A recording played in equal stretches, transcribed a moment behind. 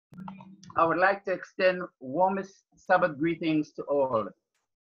I would like to extend warmest Sabbath greetings to all.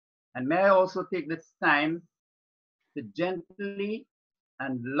 And may I also take this time to gently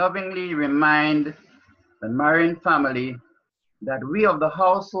and lovingly remind the Marian family that we of the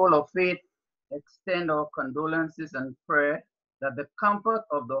household of faith extend our condolences and prayer that the comfort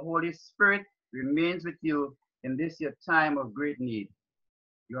of the Holy Spirit remains with you in this your time of great need.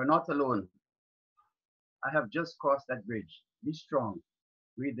 You are not alone. I have just crossed that bridge. Be strong.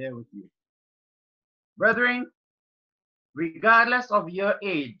 We're there with you. Brethren, regardless of your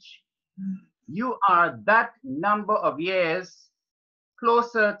age, you are that number of years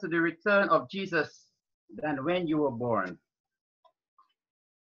closer to the return of Jesus than when you were born.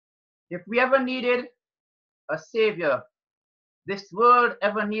 If we ever needed a savior, this world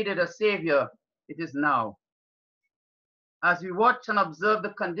ever needed a savior, it is now. As we watch and observe the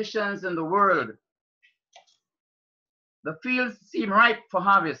conditions in the world, the fields seem ripe for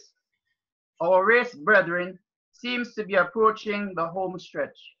harvest. Our race, brethren, seems to be approaching the home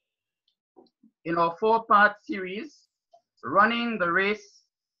stretch. In our four-part series, Running the Race,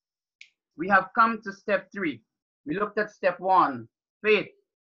 we have come to step 3. We looked at step 1, faith.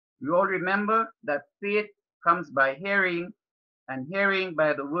 We all remember that faith comes by hearing, and hearing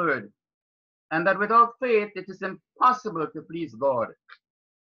by the word, and that without faith it is impossible to please God.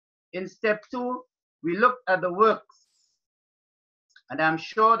 In step 2, we looked at the works, and I'm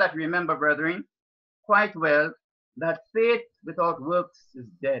sure that you remember, brethren, quite well that faith without works is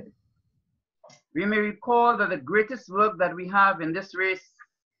dead. We may recall that the greatest work that we have in this race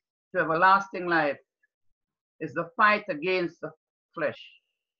to everlasting life is the fight against the flesh,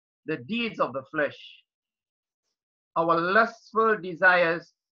 the deeds of the flesh, our lustful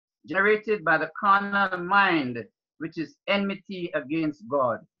desires generated by the carnal mind, which is enmity against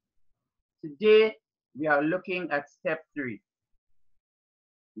God. Today, we are looking at step 3.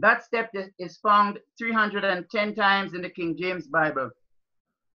 That step is found 310 times in the King James Bible,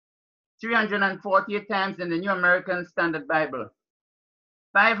 348 times in the New American Standard Bible,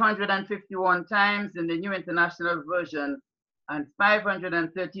 551 times in the New International Version, and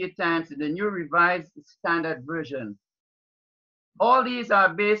 538 times in the New Revised Standard Version. All these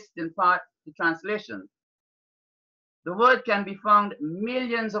are based in part the translation. The word can be found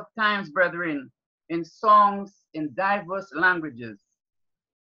millions of times, brethren, in songs in diverse languages.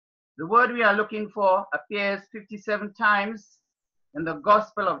 The word we are looking for appears 57 times in the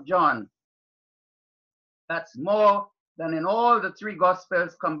Gospel of John. That's more than in all the 3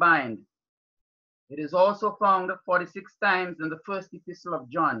 Gospels combined. It is also found 46 times in the first epistle of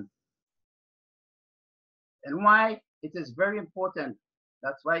John. And why it is very important,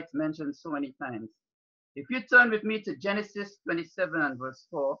 that's why it's mentioned so many times. If you turn with me to Genesis 27 and verse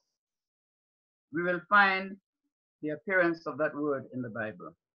 4, we will find the appearance of that word in the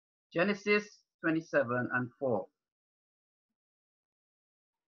Bible. Genesis 27 and 4.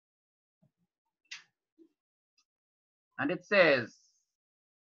 And it says,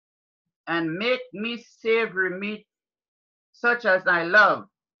 "And make me savory meat such as I love,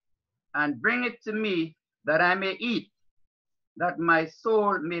 and bring it to me that I may eat, that my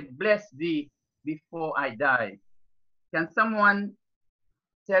soul may bless thee before I die." Can someone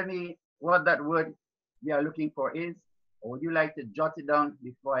tell me what that word we are looking for is? Or would you like to jot it down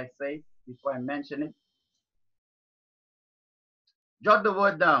before I say it, before I mention it? Jot the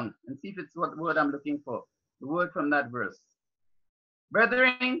word down and see if it's what word I'm looking for. The word from that verse.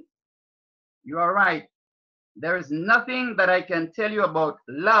 Brethren, you are right. There is nothing that I can tell you about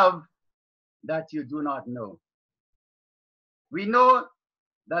love that you do not know. We know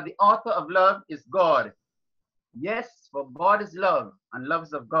that the author of love is God. Yes, for God is love, and love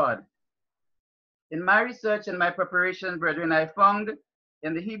is of God. In my research and my preparation, brethren, I found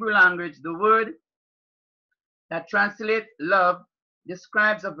in the Hebrew language the word that translates love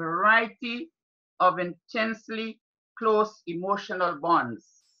describes a variety of intensely close emotional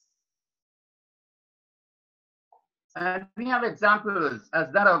bonds. And we have examples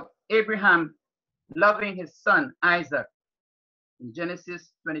as that of Abraham loving his son Isaac in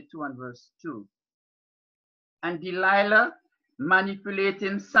Genesis 22 and verse 2. And Delilah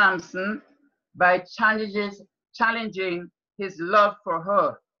manipulating Samson by challenging his love for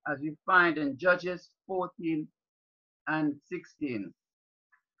her, as we find in Judges 14 and 16.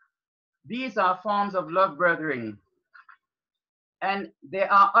 These are forms of love, brethren. And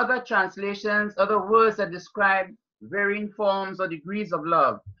there are other translations, other words that describe varying forms or degrees of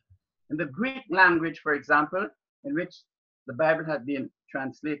love. In the Greek language, for example, in which the Bible has been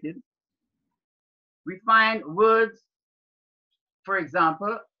translated, we find words, for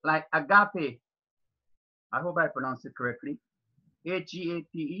example, like agape. I hope I pronounced it correctly.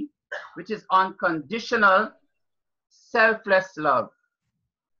 Agape. which is unconditional, selfless love.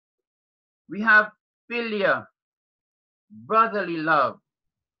 We have philia, brotherly love,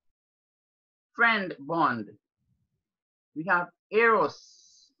 friend bond. We have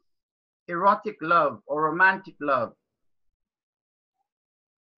eros, erotic love or romantic love.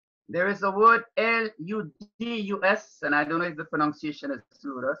 There is a word L-U-D-U-S, and I don't know if the pronunciation is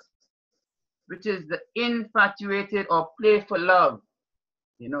through us, which is the infatuated or playful love.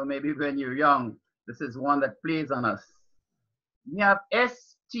 You know, maybe when you're young, this is one that plays on us. We have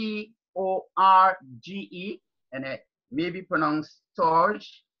S-T-O-R-G-E, and it may be pronounced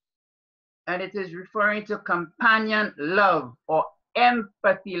storge, and it is referring to companion love or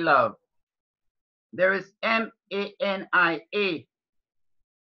empathy love. There is M-A-N-I-A,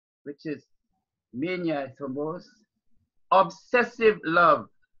 which is mania, I suppose. Obsessive love.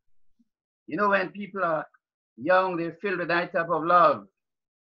 You know, when people are young, they're filled with that type of love.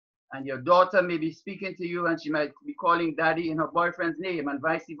 And your daughter may be speaking to you and she might be calling daddy in her boyfriend's name and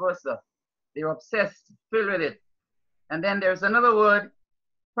vice versa. They're obsessed, filled with it. And then there's another word,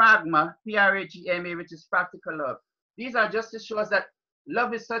 pragma, P-R-A-G-M-A, which is practical love. These are just to show us that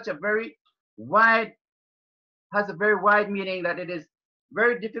love is such a very wide, has a very wide meaning that it is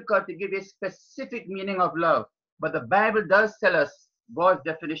very difficult to give a specific meaning of love. But the Bible does tell us God's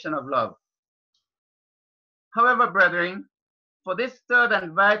definition of love. However, brethren, for this third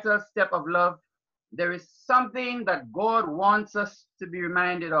and vital step of love, there is something that God wants us to be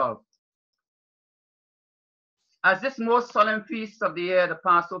reminded of. As this most solemn feast of the year, the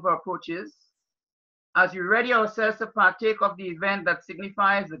Passover, approaches, as we ready ourselves to partake of the event that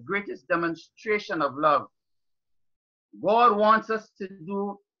signifies the greatest demonstration of love, God wants us to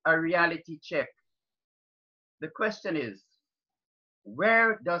do a reality check. The question is,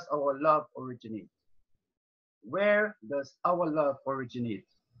 where does our love originate? Where does our love originate?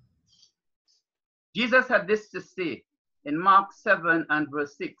 Jesus had this to say in Mark 7 and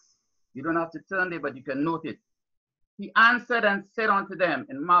verse 6. You don't have to turn there, but you can note it. He answered and said unto them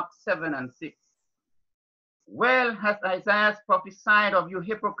in Mark 7 and 6, well has Isaiah prophesied of you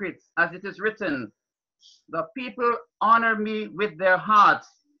hypocrites, as it is written, the people honor me with their hearts.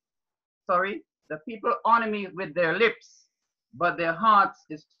 Sorry, the people honor me with their lips, but their hearts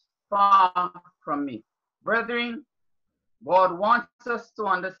is far from me. Brethren, God wants us to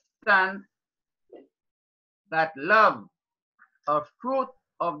understand that love, a fruit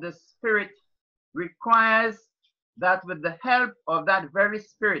of the Spirit, requires that with the help of that very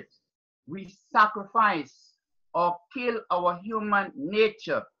Spirit, we sacrifice or kill our human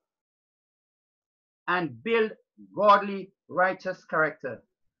nature and build godly, righteous character.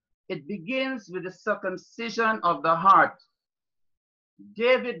 It begins with the circumcision of the heart.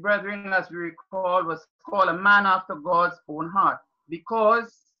 David, brethren, as we recall, was called a man after God's own heart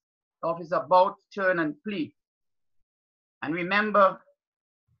because of his about turn and plea. And remember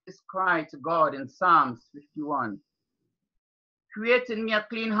his cry to God in Psalms 51. Create in me a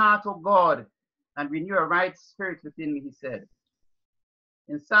clean heart, O God, and renew a right spirit within me, he said.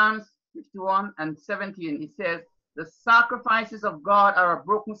 In Psalms 51 and 17, he says, the sacrifices of God are a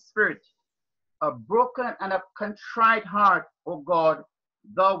broken spirit, a broken and a contrite heart, O God,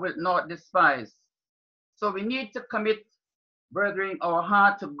 thou wilt not despise. So we need to commit, brethren, our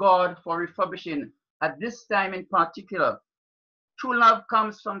heart to God for refurbishing at this time in particular. True love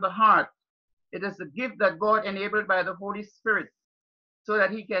comes from the heart. It is the gift that God enabled by the Holy Spirit so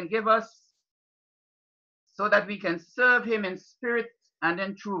that he can give us, so that we can serve him in spirit and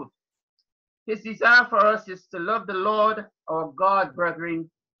in truth. His desire for us is to love the Lord, our God, brethren,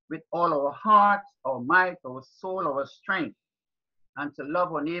 with all our heart, our might, our soul, our strength, and to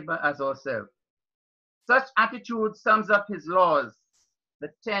love our neighbor as ourselves. Such attitude sums up his laws, the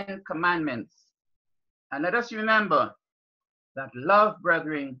 10 commandments. And let us remember that love,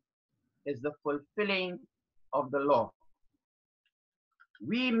 brethren, is the fulfilling of the law.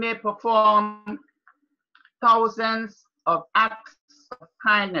 We may perform thousands of acts of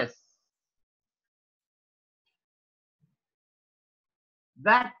kindness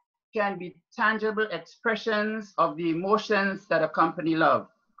that can be tangible expressions of the emotions that accompany love.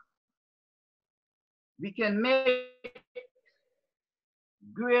 We can make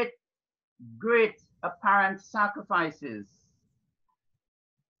great apparent sacrifices,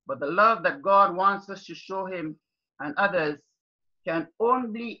 but the love that God wants us to show him and others can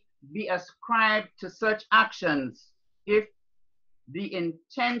only be ascribed to such actions if the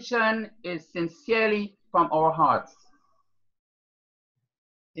intention is sincerely from our hearts.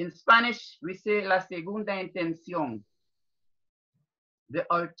 In Spanish, we say la segunda intención, the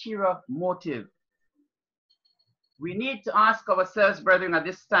ulterior motive. We need to ask ourselves, brethren, at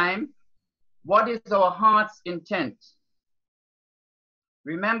this time, What is our heart's intent?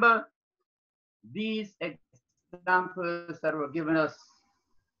 Remember these examples that were given us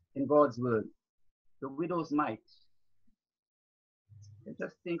in God's word. The widow's mite.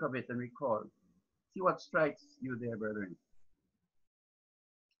 Just think of it and recall. See what strikes you there, brethren.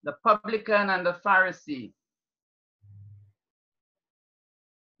 The publican and the Pharisee.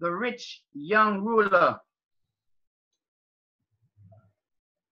 The rich young ruler.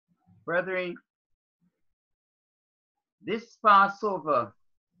 Brethren, this Passover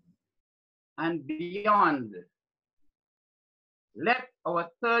and beyond, let our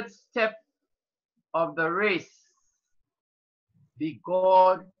third step of the race be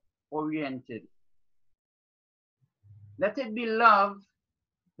God-oriented. Let it be love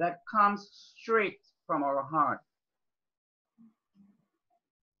that comes straight from our heart.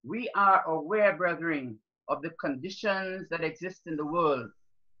 We are aware, brethren, of the conditions that exist in the world.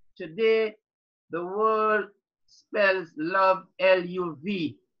 Today, the world spells love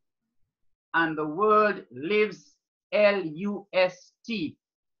L-U-V, and the world lives L-U-S-T.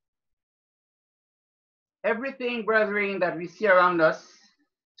 Everything, brethren, that we see around us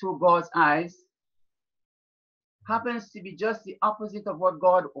through God's eyes happens to be just the opposite of what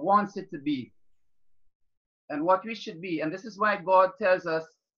God wants it to be and what we should be. And this is why God tells us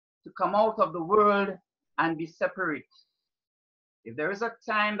to come out of the world and be separate. If there is a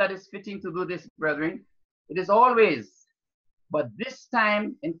time that is fitting to do this, brethren, it is always. But this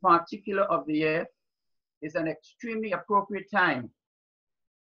time in particular of the year is an extremely appropriate time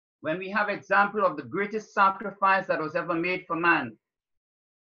when we have example of the greatest sacrifice that was ever made for man.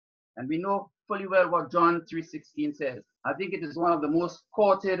 And we know fully well what John 3:16 says. I think it is one of the most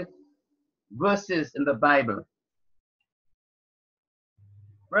quoted verses in the Bible.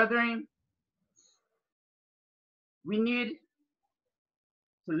 Brethren, we need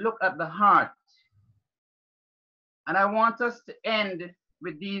to look at the heart. And I want us to end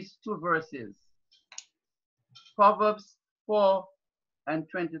with these two verses. Proverbs 4 and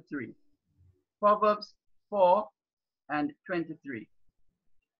 23. Proverbs 4 and 23.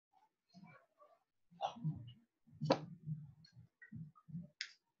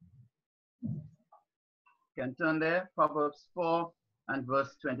 You can turn there, Proverbs 4 and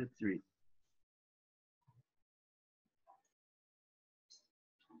verse 23.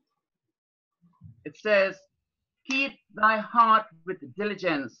 It says, keep thy heart with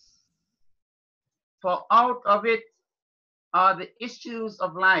diligence, for out of it are the issues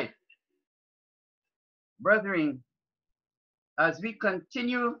of life. Brethren, as we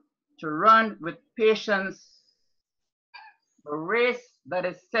continue to run with patience the race that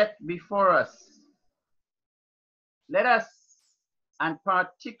is set before us, let us, and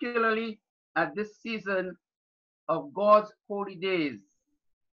particularly at this season of God's holy days,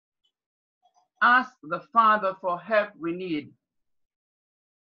 ask the Father for help we need,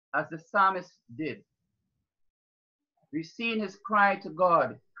 as the psalmist did. We've seen his cry to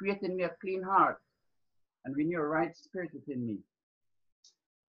God, create in me a clean heart and renew a right spirit within me.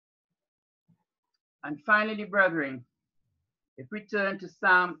 And finally, brethren, if we turn to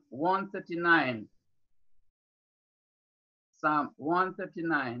Psalm 139, Psalm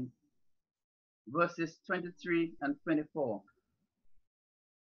 139, verses 23 and 24.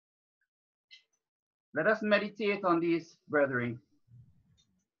 Let us meditate on these, brethren.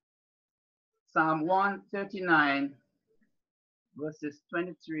 Psalm 139, verses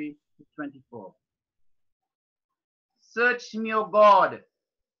 23 to 24. Search me, O God,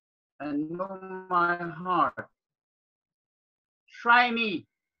 and know my heart. Try me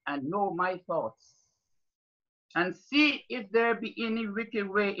and know my thoughts, and see if there be any wicked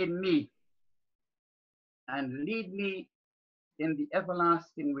way in me, and lead me in the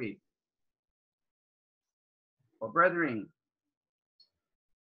everlasting way. For brethren,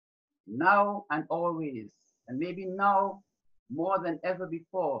 now and always, and maybe now more than ever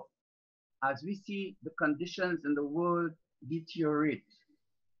before, as we see the conditions in the world deteriorate,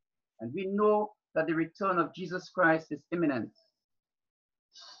 and we know that the return of Jesus Christ is imminent,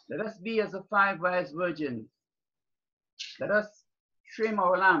 let us be as the 5 wise virgins. Let us trim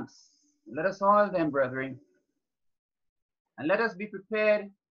our lamps. Let us oil them, brethren. And let us be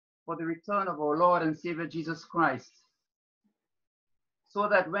prepared for the return of our Lord and Savior Jesus Christ, so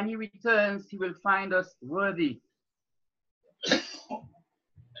that when he returns, he will find us worthy.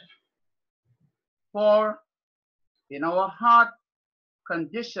 For in our heart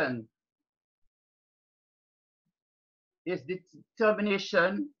condition is the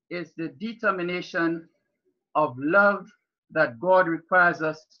determination of love that God requires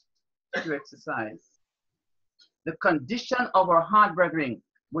us to exercise. The condition of our heart, brethren,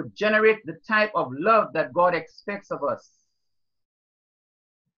 would generate the type of love that God expects of us.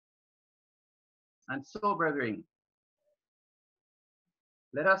 And so, brethren,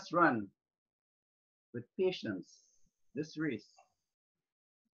 let us run with patience this race,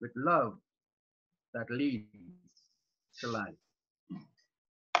 with love that leads to life.